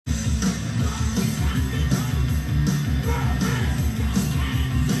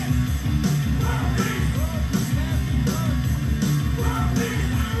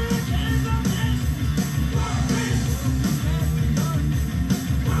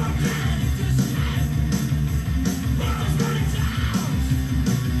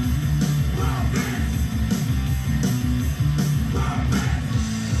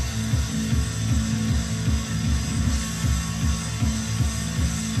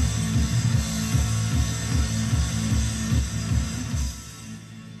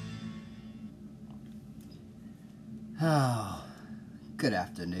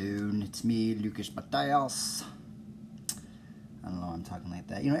afternoon. It's me, Lucas Mateos. I don't know why I'm talking like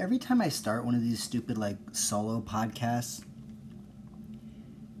that. You know, every time I start one of these stupid, solo podcasts,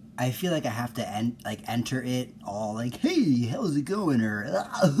 I feel like I have to enter it all hey, how's it going?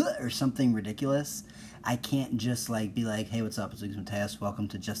 Or something ridiculous. I can't just, be like, hey, what's up? It's Lucas Mateos. Welcome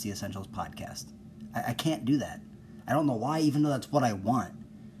to Just the Essentials podcast. I can't do that. I don't know why, even though that's what I want.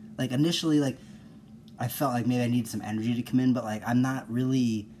 Initially, I felt like maybe I need some energy to come in, but, I'm not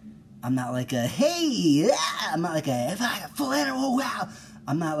like a, hey, yeah! I'm not like a, if I have full energy, oh, wow!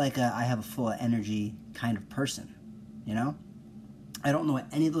 I'm not like a, I have a full energy kind of person, you know? I don't know what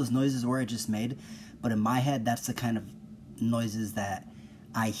any of those noises were I just made, but in my head, that's the kind of noises that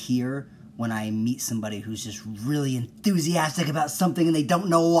I hear when I meet somebody who's just really enthusiastic about something and they don't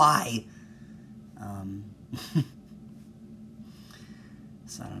know why.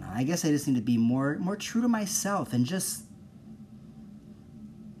 So I don't know. I guess I just need to be more true to myself and just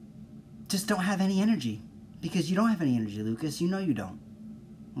don't have any energy. Because you don't have any energy, Lucas. You know you don't.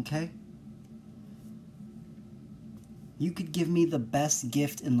 Okay? You could give me the best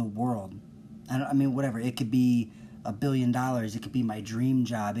gift in the world. I mean, whatever. It could be $1 billion. It could be my dream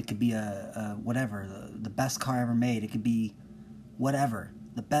job. It could be whatever. The best car ever made. It could be whatever.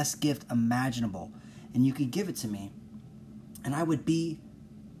 The best gift imaginable. And you could give it to me. And I would be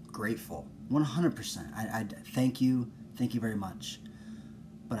grateful. 100%. I'd thank you. Thank you very much.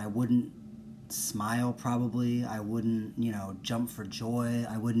 But I wouldn't smile, probably. I wouldn't, jump for joy.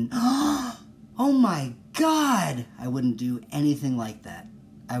 I wouldn't, oh my God! I wouldn't do anything like that.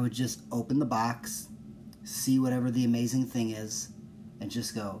 I would just open the box, see whatever the amazing thing is, and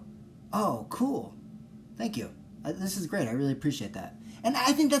just go, oh, cool. Thank you. This is great. I really appreciate that. And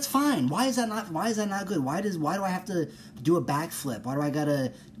I think that's fine. Why is that not good? Why do I have to do a backflip? Why do I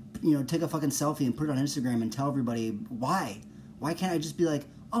gotta, take a fucking selfie and put it on Instagram and tell everybody why? Why can't I just be like,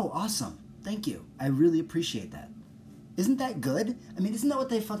 oh, awesome. Thank you. I really appreciate that. Isn't that good? I mean, isn't that what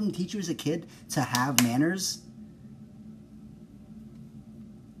they fucking teach you as a kid? To have manners?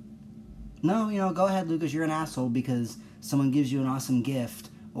 No, go ahead, Lucas. You're an asshole because someone gives you an awesome gift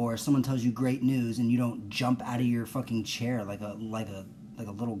or someone tells you great news and you don't jump out of your fucking chair like a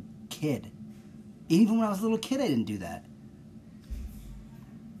little kid. Even when I was a little kid, I didn't do that.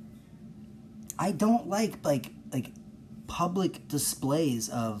 I don't like public displays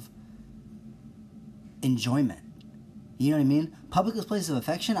of enjoyment. You know what I mean? Public displays of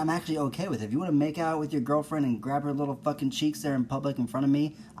affection, I'm actually okay with. If you want to make out with your girlfriend and grab her little fucking cheeks there in public in front of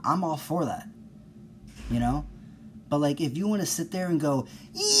me, I'm all for that. But if you want to sit there and go,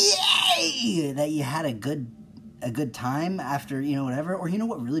 yay, that you had a good time after, whatever, or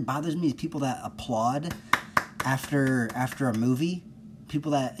what really bothers me is people that applaud after a movie.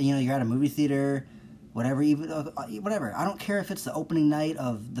 People that, you're at a movie theater, whatever. I don't care if it's the opening night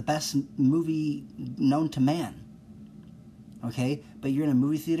of the best movie known to man. Okay? But you're in a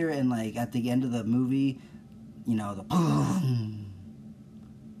movie theater and, at the end of the movie, the boom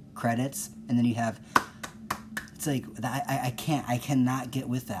credits, and then you have... It's I cannot get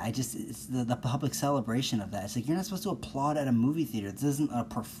with that. It's the public celebration of that. It's you're not supposed to applaud at a movie theater. This isn't a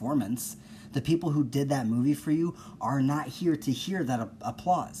performance. The people who did that movie for you are not here to hear that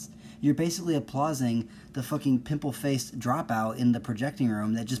applause. You're basically applauding the fucking pimple-faced dropout in the projecting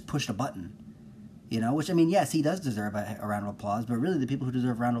room that just pushed a button. Which, yes, he does deserve a round of applause, but really the people who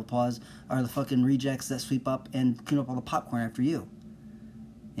deserve a round of applause are the fucking rejects that sweep up and clean up all the popcorn after you.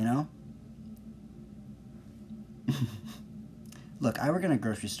 Look, I work in a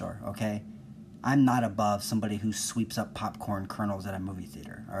grocery store, okay? I'm not above somebody who sweeps up popcorn kernels at a movie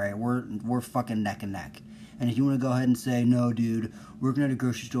theater, all right? We're fucking neck and neck. And if you want to go ahead and say, no, dude, working at a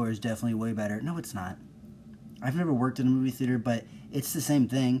grocery store is definitely way better. No, it's not. I've never worked in a movie theater, but it's the same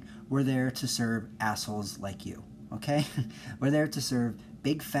thing. We're there to serve assholes like you, okay? We're there to serve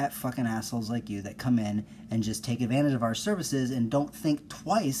big, fat fucking assholes like you that come in and just take advantage of our services and don't think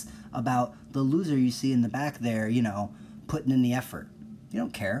twice about the loser you see in the back there, putting in the effort. You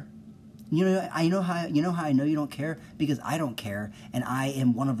don't care. I know how I know you don't care? Because I don't care, and I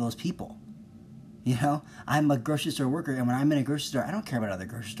am one of those people. I'm a grocery store worker, and when I'm in a grocery store, I don't care about other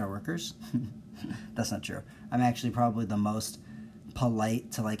grocery store workers. That's not true. I'm actually probably the most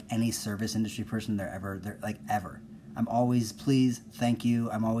polite to any service industry person there ever. I'm always please, thank you.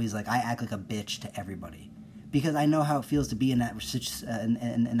 I'm always I act like a bitch to everybody because I know how it feels to be in that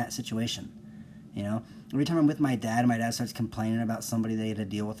in that situation. Every time I'm with my dad starts complaining about somebody they had to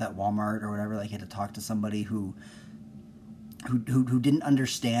deal with at Walmart or whatever. He had to talk to somebody who didn't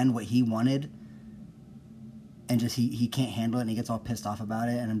understand what he wanted, and just he can't handle it, and he gets all pissed off about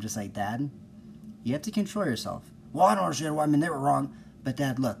it. And I'm just like, Dad, you have to control yourself. Well, I don't understand why. They were wrong. But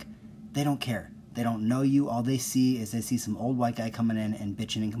Dad, look, they don't care. They don't know you. All they see is they see some old white guy coming in and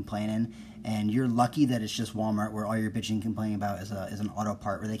bitching and complaining, and you're lucky that it's just Walmart where all you're bitching and complaining about is an auto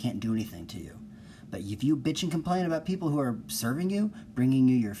part where they can't do anything to you. But if you bitch and complain about people who are serving you, bringing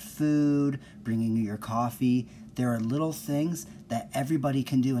you your food, bringing you your coffee, there are little things that everybody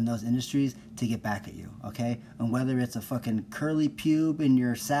can do in those industries to get back at you, okay? And whether it's a fucking curly pube in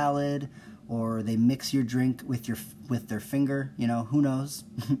your salad or they mix your drink with their finger, you know, who knows?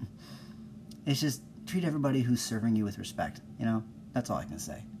 It's just treat everybody who's serving you with respect, you know? That's all I can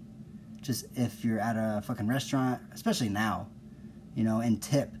say. Just if you're at a fucking restaurant, especially now, you know, and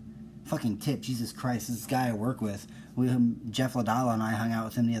tip. Fucking tip, Jesus Christ. This guy I work with, Jeff Ladala and I hung out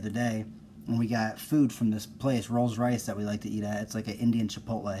with him the other day, and we got food from this place, Rolls Rice, that we like to eat at. It's like an Indian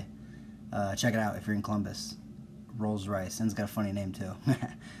Chipotle. Check it out if you're in Columbus. Rolls Rice. And it's got a funny name, too.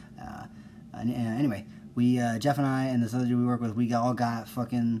 Anyway, Jeff and I and this other dude we work with, we all got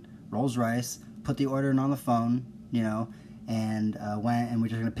fucking Rolls Rice, put the order in on the phone, you know, and went and we're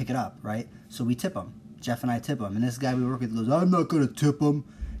just going to pick it up, right? So we tip him. Jeff and I tip him. And this guy we work with goes, I'm not going to tip him.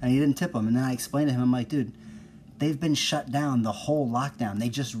 And he didn't tip him. And then I explained to him, I'm like, dude, they've been shut down the whole lockdown. They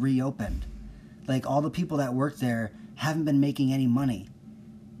just reopened. Like, all the people that work there haven't been making any money.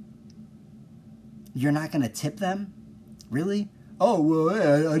 You're not going to tip them? Really? Oh,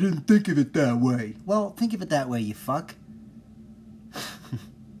 well, I didn't think of it that way. Well, think of it that way, you fuck.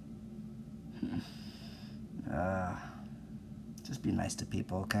 Just be nice to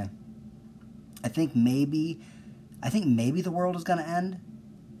people, okay? I think maybe the world is going to end.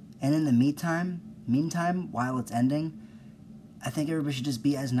 And in the meantime, while it's ending, I think everybody should just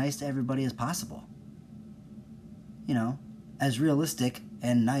be as nice to everybody as possible. You know, as realistic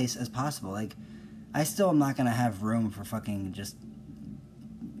and nice as possible. Like, I still am not going to have room for fucking just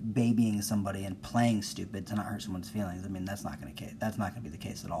babying somebody and playing stupid to not hurt someone's feelings. I mean, that's not going to be the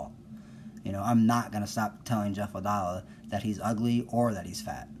case at all. You know, I'm not going to stop telling Jeff Ladala that he's ugly or that he's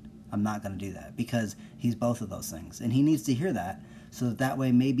fat. I'm not going to do that because he's both of those things. And he needs to hear that so that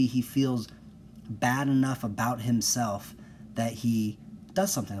way maybe he feels bad enough about himself that he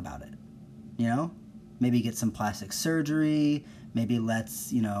does something about it. You know? Maybe get some plastic surgery, maybe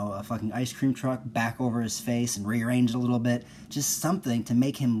lets, you know, a fucking ice cream truck back over his face and rearrange it a little bit. Just something to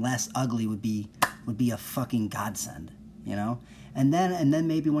make him less ugly would be a fucking godsend, you know? And then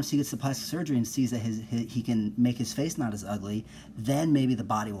maybe once he gets the plastic surgery and sees that he can make his face not as ugly, then maybe the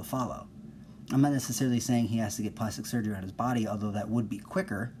body will follow. I'm not necessarily saying he has to get plastic surgery on his body, although that would be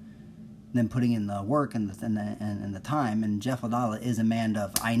quicker than putting in the work and the time. And Jeff Ladala is a man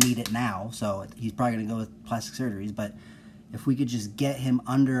of, I need it now, so he's probably going to go with plastic surgeries. But if we could just get him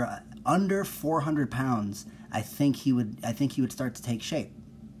under 400 pounds, I think he would start to take shape,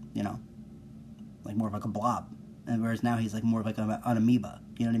 you know, like more of like a blob. And whereas now he's like more of like an amoeba,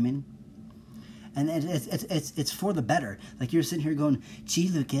 you know what I mean? And it's for the better. Like, you're sitting here going, gee,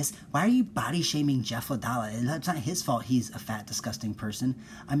 Lucas, why are you body shaming Jeff Ladala? And that's not his fault he's a fat, disgusting person.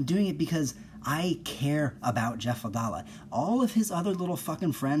 I'm doing it because I care about Jeff Ladala. All of his other little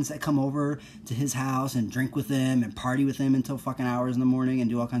fucking friends that come over to his house and drink with him and party with him until fucking hours in the morning and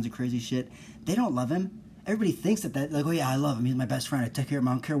do all kinds of crazy shit, they don't love him. Everybody thinks that, like, oh yeah, I love him. He's my best friend. I take care of him.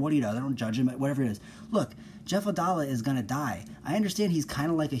 I don't care what he does. I don't judge him. Whatever it is. Look, Jeff Ladala is going to die. I understand he's kind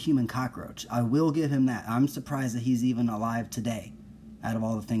of like a human cockroach. I will give him that. I'm surprised that he's even alive today out of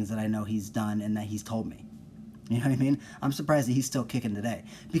all the things that I know he's done and that he's told me. You know what I mean? I'm surprised that he's still kicking today.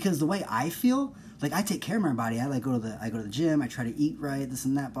 Because the way I feel, like, I take care of my body. I go to the gym. I try to eat right, this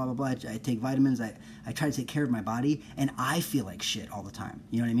and that, blah, blah, blah. I take vitamins. I try to take care of my body. And I feel like shit all the time.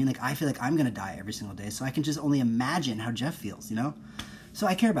 You know what I mean? Like, I feel like I'm going to die every single day. So I can just only imagine how Jeff feels, you know? So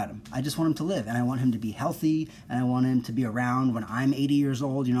I care about him. I just want him to live. And I want him to be healthy. And I want him to be around when I'm 80 years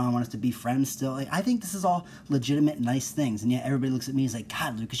old. You know, I want us to be friends still. Like, I think this is all legitimate, nice things. And yet everybody looks at me and is like,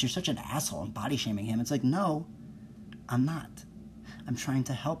 God, Lucas, you're such an asshole. I'm body shaming him. It's like, no, I'm not. I'm trying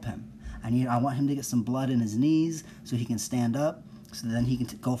to help him. I want him to get some blood in his knees so he can stand up, so then he can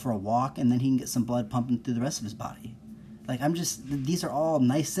go for a walk, and then he can get some blood pumping through the rest of his body. Like, these are all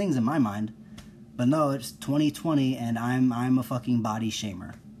nice things in my mind, but no, it's 2020, and I'm a fucking body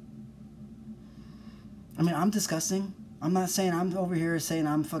shamer. I mean, I'm disgusting. I'm not saying I'm over here saying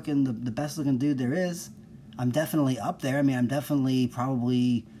I'm fucking the best looking dude there is. I'm definitely up there. I mean, I'm definitely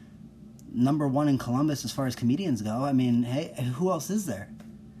probably number one in Columbus as far as comedians go. I mean, hey, who else is there?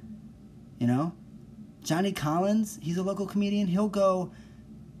 You know? Johnny Collins, he's a local comedian. He'll go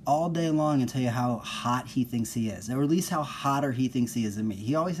all day long and tell you how hot he thinks he is, or at least how hotter he thinks he is than me.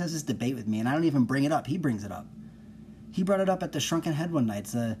 He always has this debate with me, and I don't even bring it up. He brings it up. He brought it up at the Shrunken Head one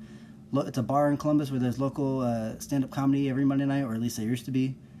night. It's It's a bar in Columbus where there's local stand-up comedy every Monday night, or at least there used to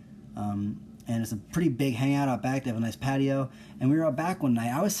be. And it's a pretty big hangout out back. They have a nice patio. And we were out back one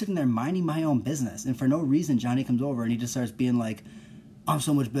night. I was sitting there minding my own business. And for no reason, Johnny comes over and he just starts being like, I'm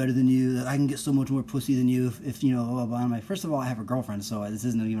so much better than you. I can get so much more pussy than you if you know, blah, blah, blah. I'm like, first of all, I have a girlfriend, so this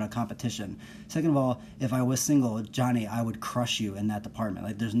isn't even a competition. Second of all, if I was single, Johnny, I would crush you in that department.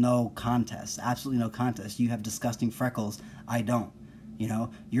 Like, there's no contest. Absolutely no contest. You have disgusting freckles. I don't. You know?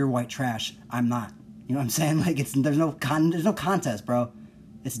 You're white trash. I'm not. You know what I'm saying? Like, there's no contest, bro.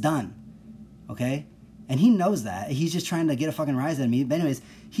 It's done. Okay? And he knows that. He's just trying to get a fucking rise out of me. But anyways,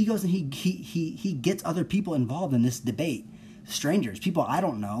 he goes and he gets other people involved in this debate. Strangers, people I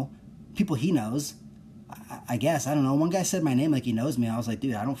don't know, people he knows. I guess, I don't know. One guy said my name like he knows me. I was like,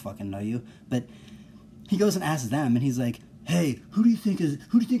 dude, I don't fucking know you. But he goes and asks them, and he's like, hey, who do you think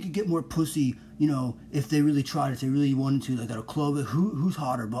could get more pussy, you know, if they really tried, if they really wanted to, like at a club, who's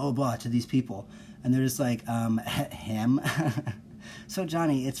hotter, blah, blah, blah, to these people. And they're just like, him. So,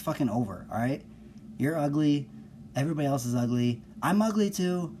 Johnny, it's fucking over, all right? You're ugly. Everybody else is ugly. I'm ugly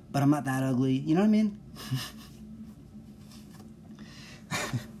too, but I'm not that ugly. You know what I mean?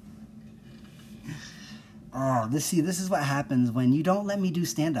 Oh, this is what happens when you don't let me do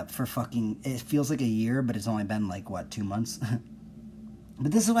stand-up for fucking, it feels like a year, but it's only been like, 2 months?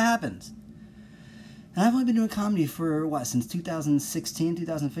 But this is what happens. And I've only been doing comedy for, since 2016,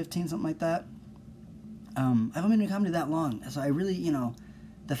 2015, something like that. I've only been doing comedy that long. So I really,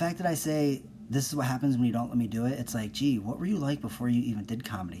 the fact that I say, this is what happens when you don't let me do it, it's like, gee, what were you like before you even did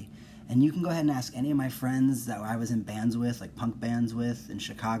comedy? And you can go ahead and ask any of my friends that I was in bands with, like punk bands with, in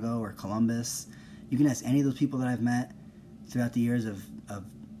Chicago or Columbus. You can ask any of those people that I've met throughout the years of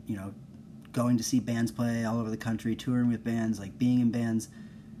going to see bands play all over the country, touring with bands, like being in bands.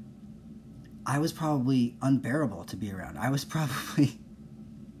 I was probably unbearable to be around. I was probably...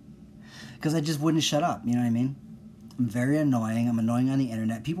 because I just wouldn't shut up, you know what I mean? I'm very annoying. I'm annoying on the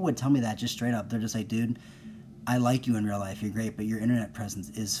internet. People would tell me that just straight up. They're just like, dude, I like you in real life. You're great, but your internet presence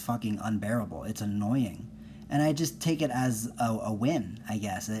is fucking unbearable. It's annoying. And I just take it as a win, I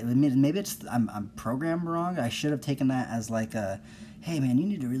guess. I mean, maybe I'm programmed wrong. I should have taken that as like a, hey man, you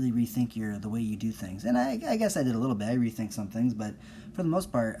need to really rethink the way you do things. And I guess I did a little bit. I rethink some things, but for the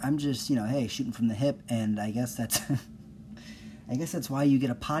most part, I'm just, hey, shooting from the hip. And I guess that's, why you get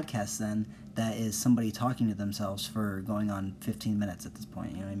a podcast then that is somebody talking to themselves for going on 15 minutes at this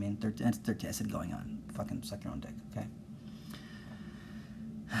point. You know what I mean? 13, I said going on. Fucking suck your own dick, okay?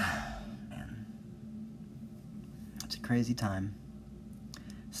 It's a crazy time.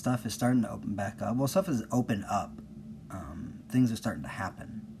 Stuff is starting to open back up. Well, stuff is opened up. Things are starting to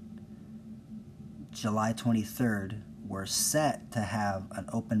happen. July 23rd, we're set to have an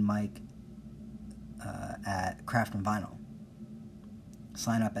open mic at Craft and Vinyl.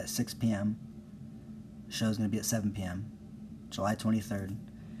 Sign up at 6 p.m. Show's going to be at 7 p.m. July 23rd.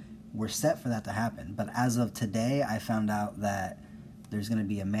 We're set for that to happen. But as of today, I found out that there's going to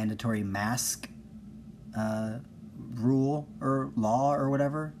be a mandatory mask rule or law or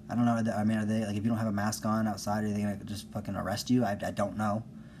whatever. I don't know. I mean, are they, like, if you don't have a mask on outside, are they going to just fucking arrest you? I don't know.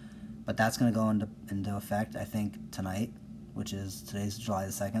 But that's going to go into effect, I think, tonight, which is, today's July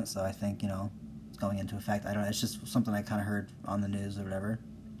the 2nd, so I think, it's going into effect. I don't know. It's just something I kind of heard on the news or whatever.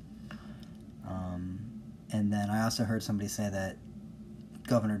 And then I also heard somebody say that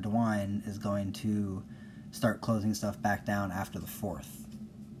Governor DeWine is going to start closing stuff back down after the 4th.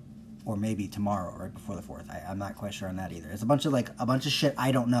 Or maybe tomorrow, right before the 4th. I'm not quite sure on that either. It's a bunch of shit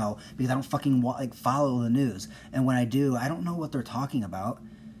I don't know because I don't fucking follow the news. And when I do, I don't know what they're talking about.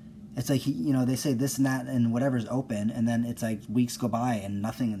 It's like, they say this and that and whatever's open, and then it's like weeks go by and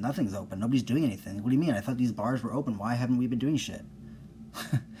nothing's open. Nobody's doing anything. What do you mean? I thought these bars were open. Why haven't we been doing shit?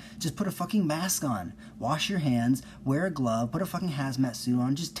 Just put a fucking mask on. Wash your hands. Wear a glove. Put a fucking hazmat suit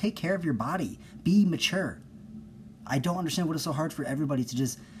on. Just take care of your body. Be mature. I don't understand what is so hard for everybody to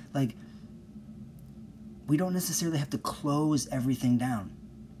just, we don't necessarily have to close everything down.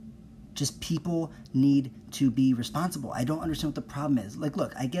 Just people need to be responsible. I don't understand what the problem is.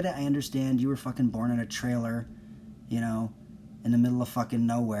 Look, I get it. I understand you were fucking born in a trailer, in the middle of fucking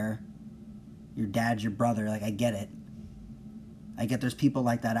nowhere. Your dad's your brother. I get it. I get there's people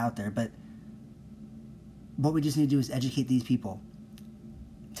like that out there. But what we just need to do is educate these people.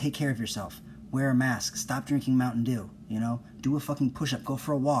 Take care of yourself. Wear a mask. Stop drinking Mountain Dew. Do a fucking push-up. Go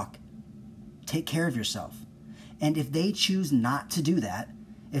for a walk. Take care of yourself. And if they choose not to do that,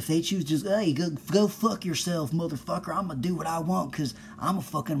 if they choose just, hey, go fuck yourself, motherfucker, I'm going to do what I want because I'm a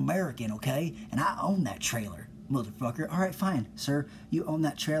fucking American, okay? And I own that trailer, motherfucker. All right, fine, sir. You own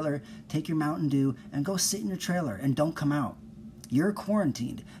that trailer. Take your Mountain Dew and go sit in your trailer and don't come out. You're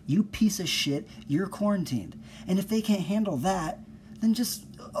quarantined. You piece of shit, you're quarantined. And if they can't handle that, then just,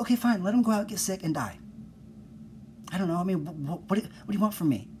 okay, fine, let them go out, get sick, and die. I don't know, I mean, what do you want from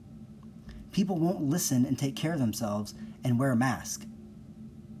me? People won't listen and take care of themselves and wear a mask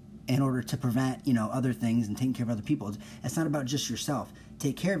in order to prevent, other things and taking care of other people. It's not about just yourself.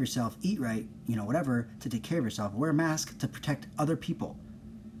 Take care of yourself, eat right, whatever, to take care of yourself. Wear a mask to protect other people.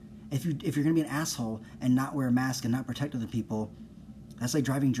 If you're going to be an asshole and not wear a mask and not protect other people, that's like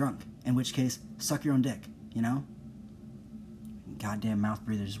driving drunk. In which case, suck your own dick, Goddamn mouth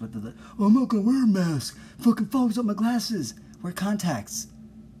breathers with the I'm not going to wear a mask. Fucking fogs up my glasses. Wear contacts.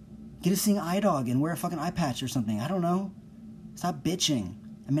 Get a seeing eye dog and wear a fucking eye patch or something. I don't know. Stop bitching.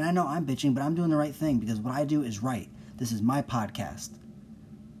 I mean, I know I'm bitching, but I'm doing the right thing because what I do is right. This is my podcast.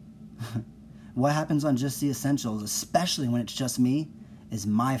 What happens on Just the Essentials, especially when it's just me, is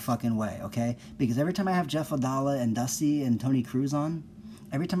my fucking way, okay? Because every time I have Jeff Adala and Dusty and Tony Cruz on,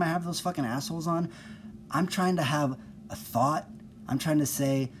 every time I have those fucking assholes on, I'm trying to have a thought. I'm trying to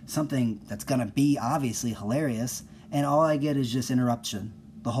say something that's gonna be obviously hilarious, and all I get is just interruption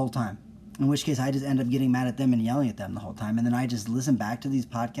the whole time. In which case, I just end up getting mad at them and yelling at them the whole time, and then I just listen back to these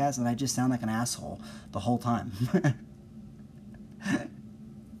podcasts, and I just sound like an asshole the whole time.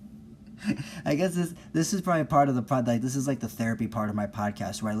 I guess this is probably part of the like this is like the therapy part of my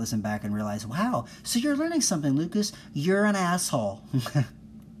podcast where I listen back and realize, wow, so you're learning something, Lucas. You're an asshole.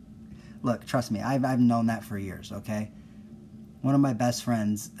 Look, trust me, I've known that for years. Okay, one of my best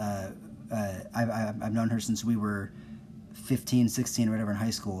friends, I've known her since we were 15, 16, or whatever in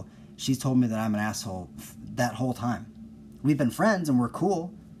high school. She's told me that I'm an asshole that whole time. We've been friends and we're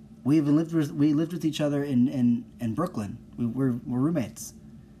cool. We lived with each other in Brooklyn. We're roommates.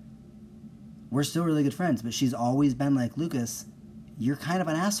 We're still really good friends, but she's always been like, Lucas, you're kind of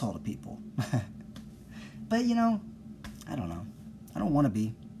an asshole to people. But, I don't know. I don't want to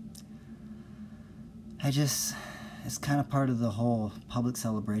be. It's kind of part of the whole public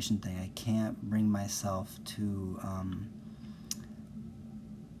celebration thing. I can't bring myself to,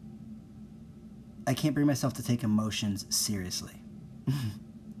 take emotions seriously.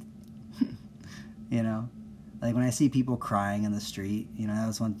 Like when I see people crying in the street, that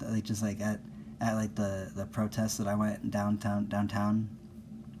was one just like at like the protests that I went downtown,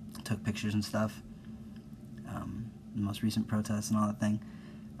 took pictures and stuff, the most recent protests and all that thing,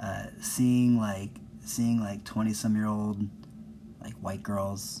 seeing like 20-some-year-old like white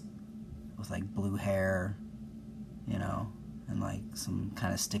girls with like blue hair, and like some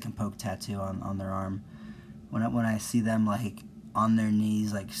kind of stick and poke tattoo on their arm. When I see them like on their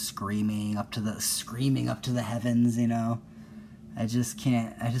knees, like screaming up to the heavens, I just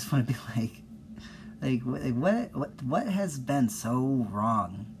can't. I just want to be what has been so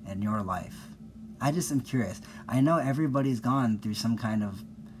wrong in your life? I just am curious. I know everybody's gone through some kind of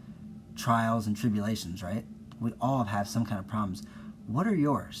trials and tribulations, right? We all have some kind of problems. What are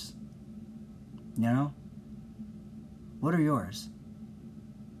yours? What are yours?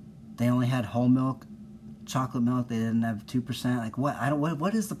 They only had whole milk, chocolate milk. They didn't have 2%. Like what?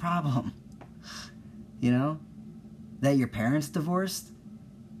 What is the problem? That your parents divorced?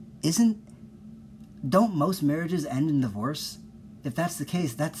 Don't most marriages end in divorce? If that's the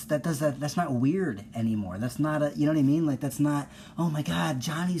case, that's not weird anymore. That's not you know what I mean? Like that's not, oh my God,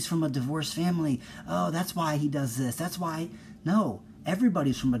 Johnny's from a divorced family. Oh, that's why he does this. That's why. No,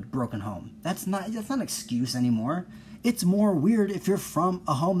 everybody's from a broken home. That's not an excuse anymore. It's more weird if you're from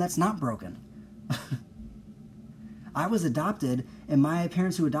a home that's not broken. I was adopted, and my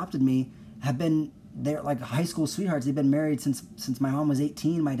parents who adopted me have been, they're like high school sweethearts. They've been married since my mom was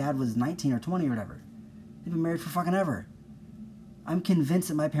 18, my dad was 19 or 20 or whatever. They've been married for fucking ever. I'm convinced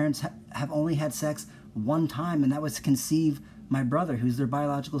that my parents have only had sex one time, and that was to conceive my brother, who's their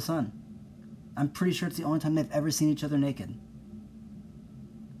biological son. I'm pretty sure it's the only time they've ever seen each other naked.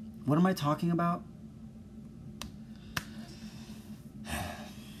 What am I talking about?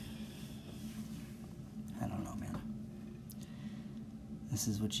 I don't know, man. This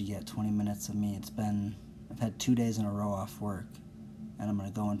is what you get, 20 minutes of me. I've had 2 days in a row off work, and I'm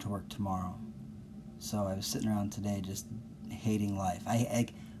going to go into work tomorrow. So I was sitting around today just hating life.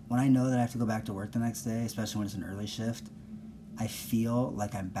 When I know that I have to go back to work the next day, especially when it's an early shift, I feel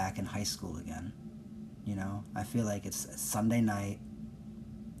like I'm back in high school again. I feel like it's Sunday night,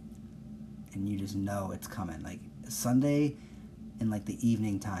 and you just know it's coming. Like Sunday in like the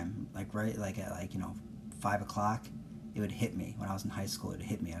evening time, like right, like at 5 o'clock, it would hit me. When I was in high school, it would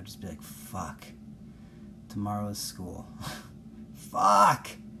hit me. I would just be like, fuck, tomorrow's school. Fuck.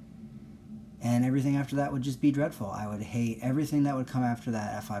 And everything after that would just be dreadful. I would hate everything that would come after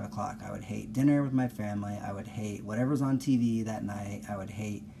that at 5 o'clock. I would hate dinner with my family. I would hate whatever's on TV that night. I would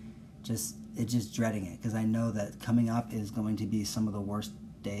hate just dreading it, because I know that coming up is going to be some of the worst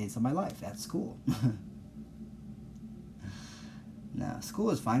days of my life at school. No,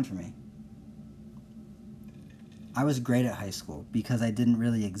 school is fine for me. I was great at high school because I didn't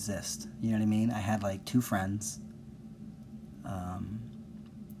really exist. You know what I mean? I had like 2 friends.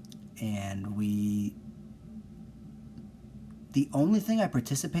 And the only thing I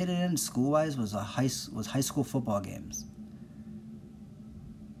participated in school-wise was high school football games.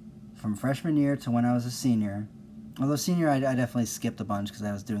 From freshman year to when I was a senior. Although senior, I definitely skipped a bunch because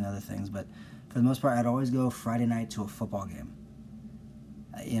I was doing other things. But for the most part, I'd always go Friday night to a football game.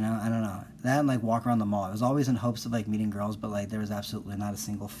 You know, I don't know. That and like walk around the mall. I was always in hopes of like meeting girls, but like there was absolutely not a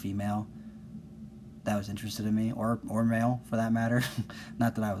single female that was interested in me, or male for that matter.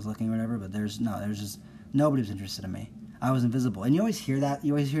 Not that I was looking or whatever, but there's just nobody was interested in me. I was invisible. And you always hear that.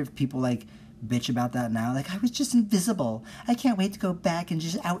 You always hear people like bitch about that now. Like, I was just invisible. I can't wait to go back and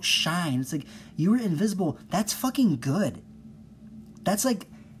just outshine. It's like, you were invisible. That's fucking good. That's like,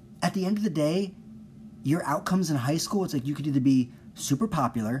 at the end of the day, your outcomes in high school, it's like you could either be super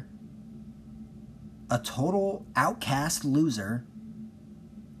popular, a total outcast loser,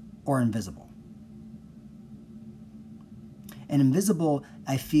 or invisible. And invisible,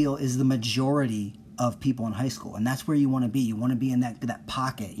 I feel, is the majority of people in high school. And that's where you want to be. You want to be in that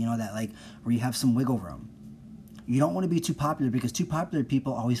pocket, you know, that like where you have some wiggle room. You don't want to be too popular, because too popular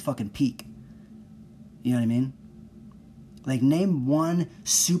people always fucking peak. You know what I mean? Like, name one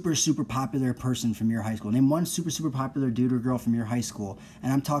super, super popular person from your high school. Name one super, super popular dude or girl from your high school.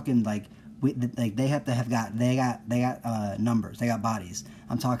 And I'm talking like they have to have they got numbers, they got bodies.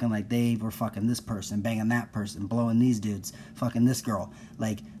 I'm talking like they were fucking this person, banging that person, blowing these dudes, fucking this girl,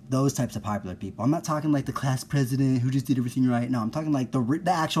 like those types of popular people. I'm not talking like the class president who just did everything right. No, I'm talking like the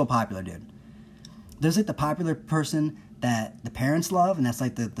actual popular dude. There's like the popular person that the parents love, and that's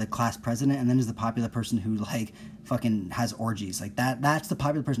like the class president, and then there's the popular person who like fucking has orgies. Like that's the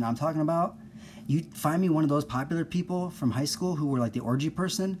popular person I'm talking about. You find me one of those popular people from high school who were like the orgy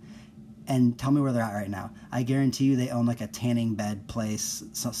person, and tell me where they're at right now. I guarantee you they own like a tanning bed place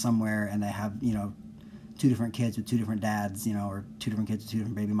somewhere, and they have, you know, 2 different kids with 2 different dads, you know, or 2 different kids with 2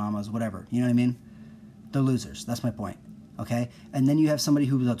 different baby mamas, whatever. You know what I mean? They're losers. That's my point. Okay? And then you have somebody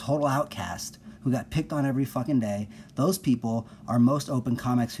who was a total outcast, who got picked on every fucking day. Those people are most open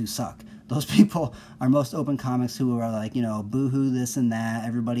comics who suck. Those people are most open comics who are like, you know, boo-hoo this and that.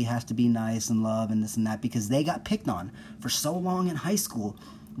 Everybody has to be nice and love and this and that, because they got picked on for so long in high school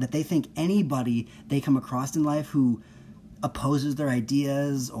that they think anybody they come across in life who opposes their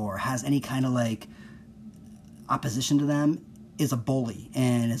ideas or has any kind of like opposition to them is a bully,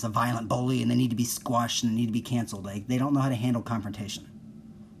 and is a violent bully, and they need to be squashed and they need to be canceled. Like, they don't know how to handle confrontation.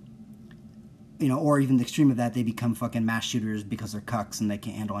 You know, or even the extreme of that, they become fucking mass shooters because they're cucks and they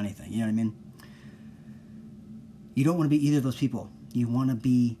can't handle anything. You know what I mean? You don't want to be either of those people. You want to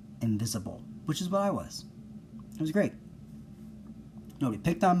be invisible, which is what I was. It was great. Nobody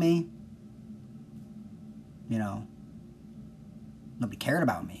picked on me. You know, nobody cared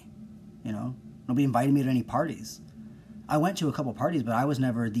about me. You know, nobody invited me to any parties. I went to a couple parties, but I was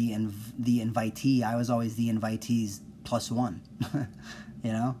never the invitee. I was always the invitee's plus one.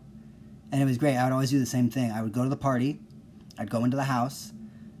 You know? And it was great. I would always do the same thing. I would go to the party. I'd go into the house.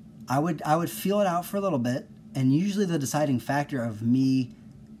 I would feel it out for a little bit. And usually the deciding factor of me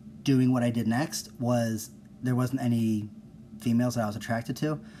doing what I did next was there wasn't any females that I was attracted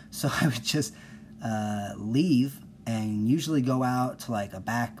to. So I would just leave and usually go out to like a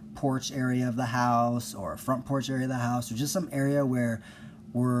back porch area of the house or a front porch area of the house, or just some area where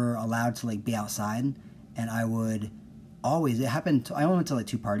we're allowed to like be outside. And I would always, I only went to like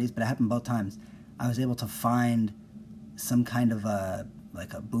 2 parties, but it happened both times. I was able to find some kind of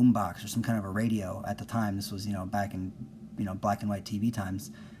like a boombox or some kind of a radio at the time. This was, you know, back in, you know, black and white TV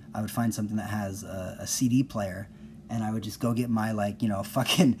times. I would find something that has a CD player, and I would just go get my, like, you know,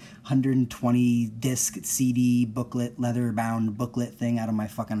 fucking 120 disc CD booklet, leather bound booklet thing out of my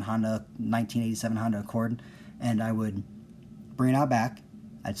fucking 1987 Honda Accord, and I would bring it out back.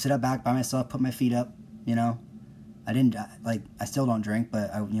 I'd sit out back by myself, put my feet up, you know. I still don't drink, but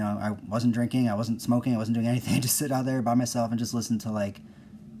I wasn't drinking, I wasn't smoking, I wasn't doing anything. I just sit out there by myself and just listen to like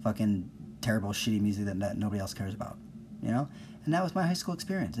fucking terrible, shitty music that nobody else cares about, you know? And that was my high school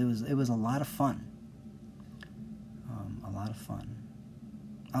experience. It was a lot of fun. A lot of fun.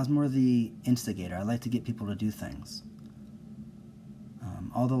 I was more the instigator. I like to get people to do things.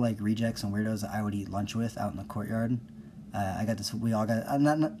 All the like rejects and weirdos that I would eat lunch with out in the courtyard, I got this. We all got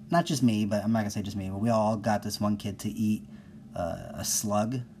not just me, but I'm not gonna say just me. But we all got this one kid to eat a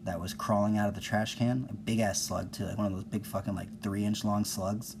slug that was crawling out of the trash can. A big ass slug too, like one of those big fucking like 3-inch long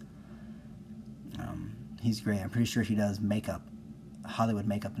slugs. He's great. I'm pretty sure he does makeup, Hollywood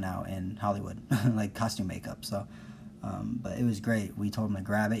makeup now in Hollywood, like costume makeup. So, but it was great. We told him to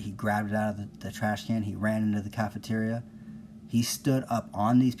grab it. He grabbed it out of the trash can. He ran into the cafeteria. He stood up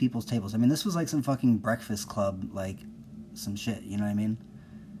on these people's tables. I mean, this was like some fucking Breakfast Club, like some shit. You know what I mean?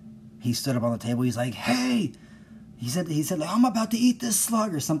 He stood up on the table. He's like, "Hey," he said, like, "I'm about to eat this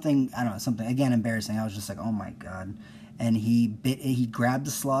slug," or something. I don't know, something again embarrassing. I was just like, "Oh my god." And he grabbed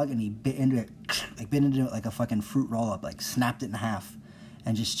the slug and he bit into it like a fucking fruit roll-up, like snapped it in half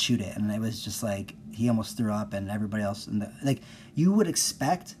and just chewed it. And it was just like, he almost threw up, and everybody else, like, you would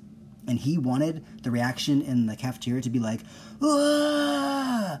expect, and he wanted the reaction in the cafeteria to be like,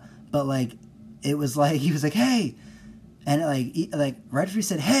 "Ah!" But like, it was like, he was like, "Hey," and like right after he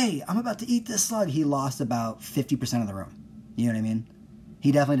said, "Hey, I'm about to eat this slug," he lost about 50% of the room. You know what I mean?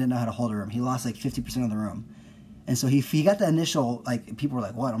 He definitely didn't know how to hold a room. He lost like 50% of the room. And so he got the initial, like, people were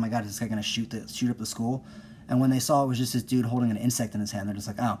like, "What? Oh my god, is this guy gonna shoot up the school?" And when they saw it was just this dude holding an insect in his hand, they're just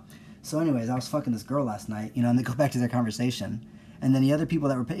like, "Oh." So anyways, I was fucking this girl last night, and they go back to their conversation. And then the other people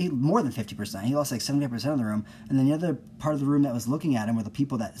that were more than 50%, he lost like 75% of the room. And then the other part of the room that was looking at him were the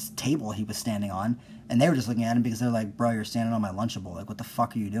people that table he was standing on, and they were just looking at him because they're like, "Bro, you're standing on my Lunchable. Like, what the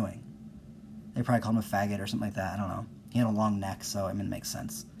fuck are you doing?" They probably called him a faggot or something like that. I don't know. He had a long neck, so I mean, it makes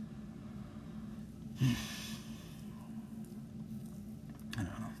sense.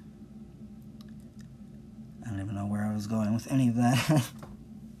 I don't even know where I was going with any of that.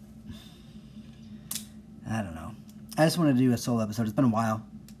 I don't know. I just wanted to do a solo episode. It's been a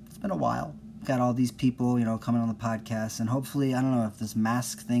while. Got all these people, coming on the podcast, and hopefully, I don't know if this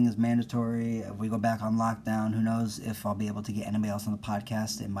mask thing is mandatory, if we go back on lockdown, who knows if I'll be able to get anybody else on the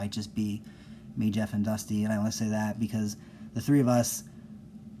podcast. It might just be me, Jeff, and Dusty, and I only say that because the three of us,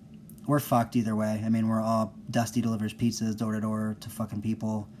 we're fucked either way. I mean, we're all, Dusty delivers pizzas door to door to fucking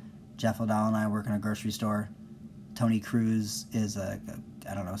people. Jeff O'Donnell and I work in a grocery store. Tony Cruz is I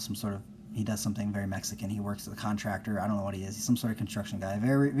don't know, he does something very Mexican. He works as a contractor. I don't know what he is. He's some sort of construction guy.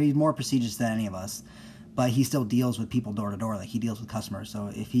 He's more prestigious than any of us, but he still deals with people door to door. Like, he deals with customers.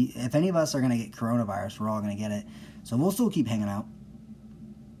 So if any of us are going to get coronavirus, we're all going to get it. So we'll still keep hanging out.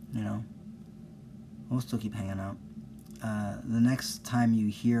 We'll still keep hanging out. The next time you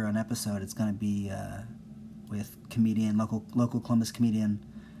hear an episode, it's going to be with local Columbus comedian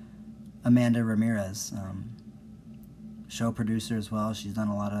Amanda Ramirez, show producer as well. She's done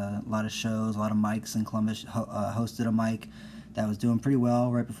a lot of shows, a lot of mics in Columbus. Hosted a mic that was doing pretty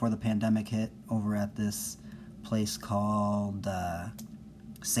well right before the pandemic hit over at this place called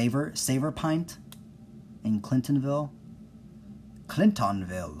Savor Pint in Clintonville.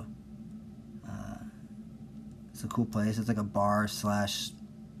 It's a cool place. It's like a bar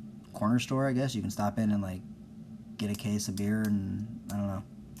 / corner store, I guess. You can stop in and like get a case of beer, and I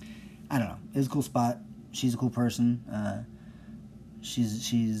don't know. It's a cool spot. She's a cool person.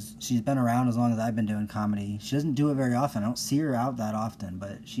 She's been around as long as I've been doing comedy. She doesn't do it very often. I don't see her out that often,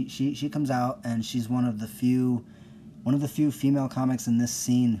 but she comes out, and she's one of the few female comics in this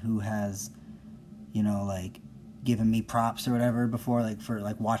scene who has, like, given me props or whatever before, like, for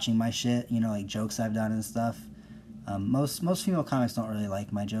like watching my shit, like jokes I've done and stuff. Most female comics don't really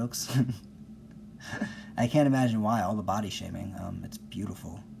like my jokes. I can't imagine why. All the body shaming. It's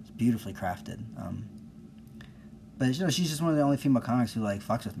beautiful. It's beautifully crafted. But she's just one of the only female comics who like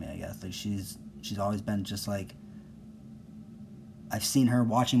fucks with me, I guess. Like, she's always been just like, I've seen her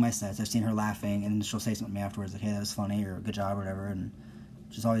watching my sets, I've seen her laughing, and she'll say something to me afterwards like, "Hey, that was funny," or "Good job," or whatever, and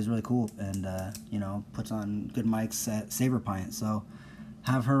she's always really cool, and puts on good mics at Savor Pint. So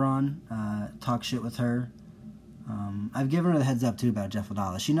have her on, talk shit with her. I've given her the heads up too about Jeff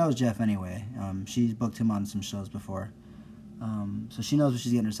O'Donnell. She knows Jeff anyway. She's booked him on some shows before, so she knows what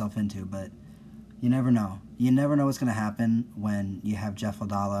she's getting herself into. But you never know. You never know what's going to happen when you have Jeff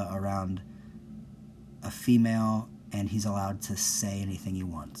O'Donnell around a female and he's allowed to say anything he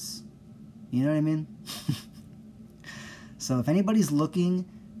wants. You know what I mean? So if anybody's looking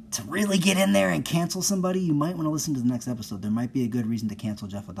to really get in there and cancel somebody, you might want to listen to the next episode. There might be a good reason to cancel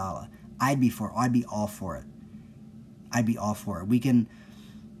Jeff O'Donnell. I'd be all for it. We can...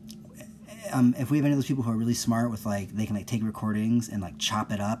 if we have any of those people who are really smart with, like, they can, like, take recordings and, like,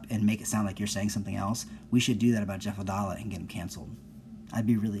 chop it up and make it sound like you're saying something else, we should do that about Jeff O'Donnell and get him canceled. I'd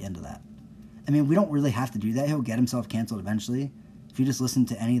be really into that. I mean, we don't really have to do that. He'll get himself canceled eventually. If you just listen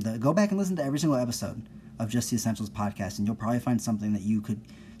to go back and listen to every single episode of Just the Essentials podcast, and you'll probably find something that you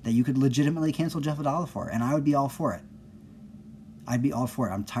could legitimately cancel Jeff O'Donnell for, and I would be all for it. I'd be all for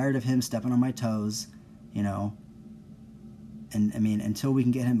it. I'm tired of him stepping on my toes, you know. And I mean, until we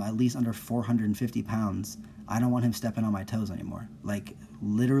can get him at least under 450 pounds, I don't want him stepping on my toes anymore. Like,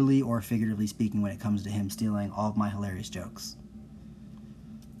 literally or figuratively speaking, when it comes to him stealing all of my hilarious jokes.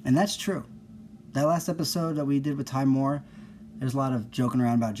 And that's true. That last episode that we did with Ty Moore, there's a lot of joking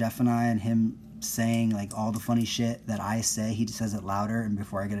around about Jeff and I and him saying, like, all the funny shit that I say. He just says it louder and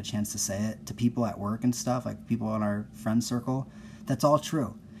before I get a chance to say it to people at work and stuff, like people in our friend circle. That's all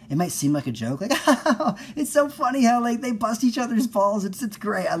true. It might seem like a joke, like, oh, it's so funny how, like, they bust each other's balls. It's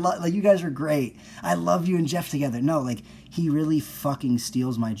great. I love, like, you guys are great. I love you and Jeff together. No, like, he really fucking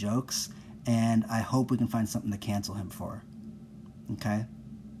steals my jokes, and I hope we can find something to cancel him for. Okay?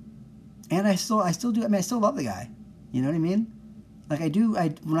 And I still do. I mean, I still love the guy. You know what I mean? Like, I do.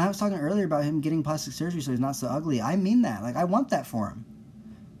 When I was talking earlier about him getting plastic surgery so he's not so ugly, I mean that. Like, I want that for him.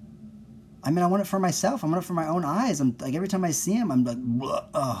 I mean, I want it for myself. I want it for my own eyes. I'm like, every time I see him, I'm like,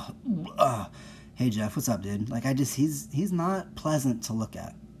 hey Jeff, what's up, dude? Like, he's not pleasant to look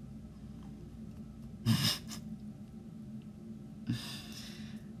at.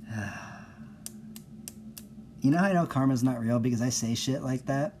 You know how I know karma's not real? Because I say shit like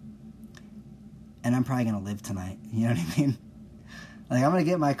that, and I'm probably gonna live tonight. You know what I mean? Like, I'm gonna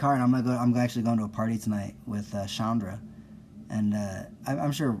get in my car and I'm actually going to a party tonight with Chandra. And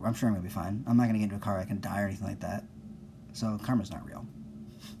I'm sure I'm gonna be fine. I'm not gonna get into a car where I can die or anything like that. So karma's not real.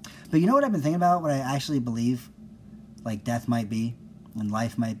 But you know what I've been thinking about? What I actually believe, like, death might be and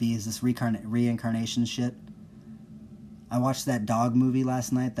life might be, is this reincarnation shit. I watched that dog movie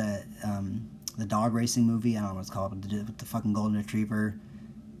last night, that the dog racing movie. I don't know what it's called, but with the fucking golden retriever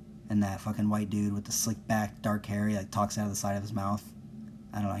and that fucking white dude with the slick back, dark hair. He, like, talks out of the side of his mouth.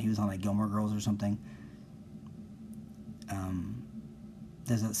 I don't know. He was on, like, Gilmore Girls or something.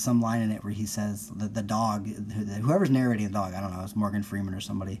 There's some line in it where he says the dog, whoever's narrating the dog, I don't know, it's Morgan Freeman or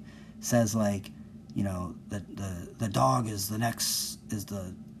somebody, says, like, you know, the dog is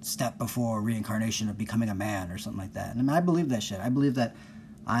the step before reincarnation of becoming a man or something like that. And I mean, I believe that shit. I believe that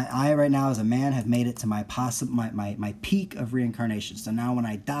I right now as a man have made it to my peak of reincarnation. So now when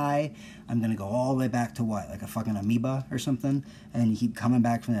I die, I'm gonna go all the way back to what, like a fucking amoeba or something, and you keep coming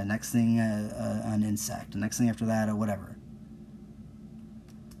back from the next thing, an insect, the next thing after that, or whatever.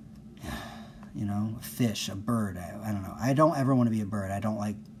 You know, a fish, a bird. I don't know. I don't ever want to be a bird. I don't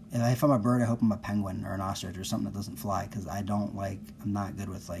like. If I'm a bird, I hope I'm a penguin or an ostrich or something that doesn't fly, because I'm not good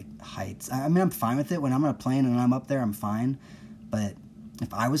with, like, heights. I mean, I'm fine with it when I'm on a plane and I'm up there. I'm fine, but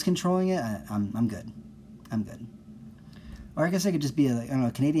if I was controlling it, I'm good. I'm good. Or I guess I could just be I don't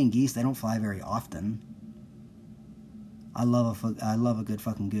know, Canadian geese. They don't fly very often. I love a good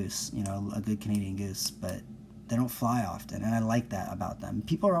fucking goose. You know, a good Canadian goose, but they don't fly often, and I like that about them.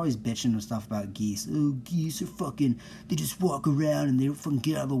 People are always bitching and stuff about geese. Oh, geese are fucking, they just walk around and they don't fucking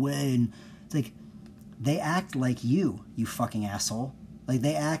get out of the way. And it's like, they act like you fucking asshole. Like,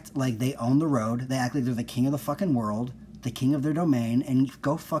 they act like they own the road. They act like they're the king of the fucking world, the king of their domain, and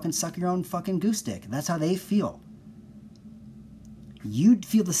go fucking suck your own fucking goose dick. That's how they feel. You'd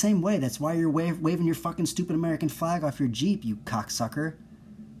feel the same way. That's why you're waving your fucking stupid American flag off your Jeep, you cocksucker.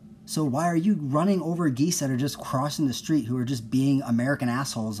 So why are you running over geese that are just crossing the street, who are just being American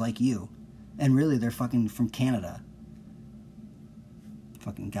assholes like you? And really, they're fucking from Canada.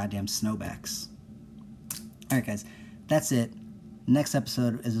 Fucking goddamn snowbacks. Alright, guys. That's it. Next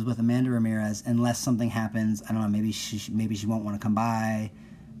episode is with Amanda Ramirez, unless something happens. I don't know, maybe she won't want to come by.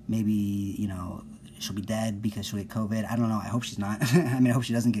 Maybe, you know, she'll be dead because she'll get COVID. I don't know. I hope she's not. I mean, I hope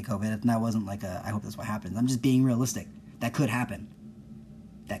she doesn't get COVID. If that wasn't like I hope that's what happens. I'm just being realistic. That could happen.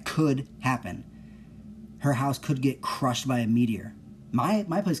 That could happen. Her house could get crushed by a meteor. My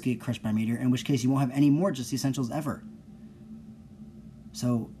place could get crushed by a meteor, in which case you won't have any more Just the Essentials ever.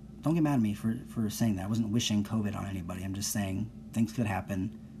 So don't get mad at me for saying that. I wasn't wishing COVID on anybody. I'm just saying things could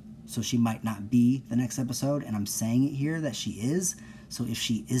happen. So she might not be the next episode, and I'm saying it here that she is. So if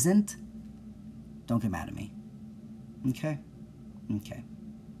she isn't, don't get mad at me. Okay? Okay.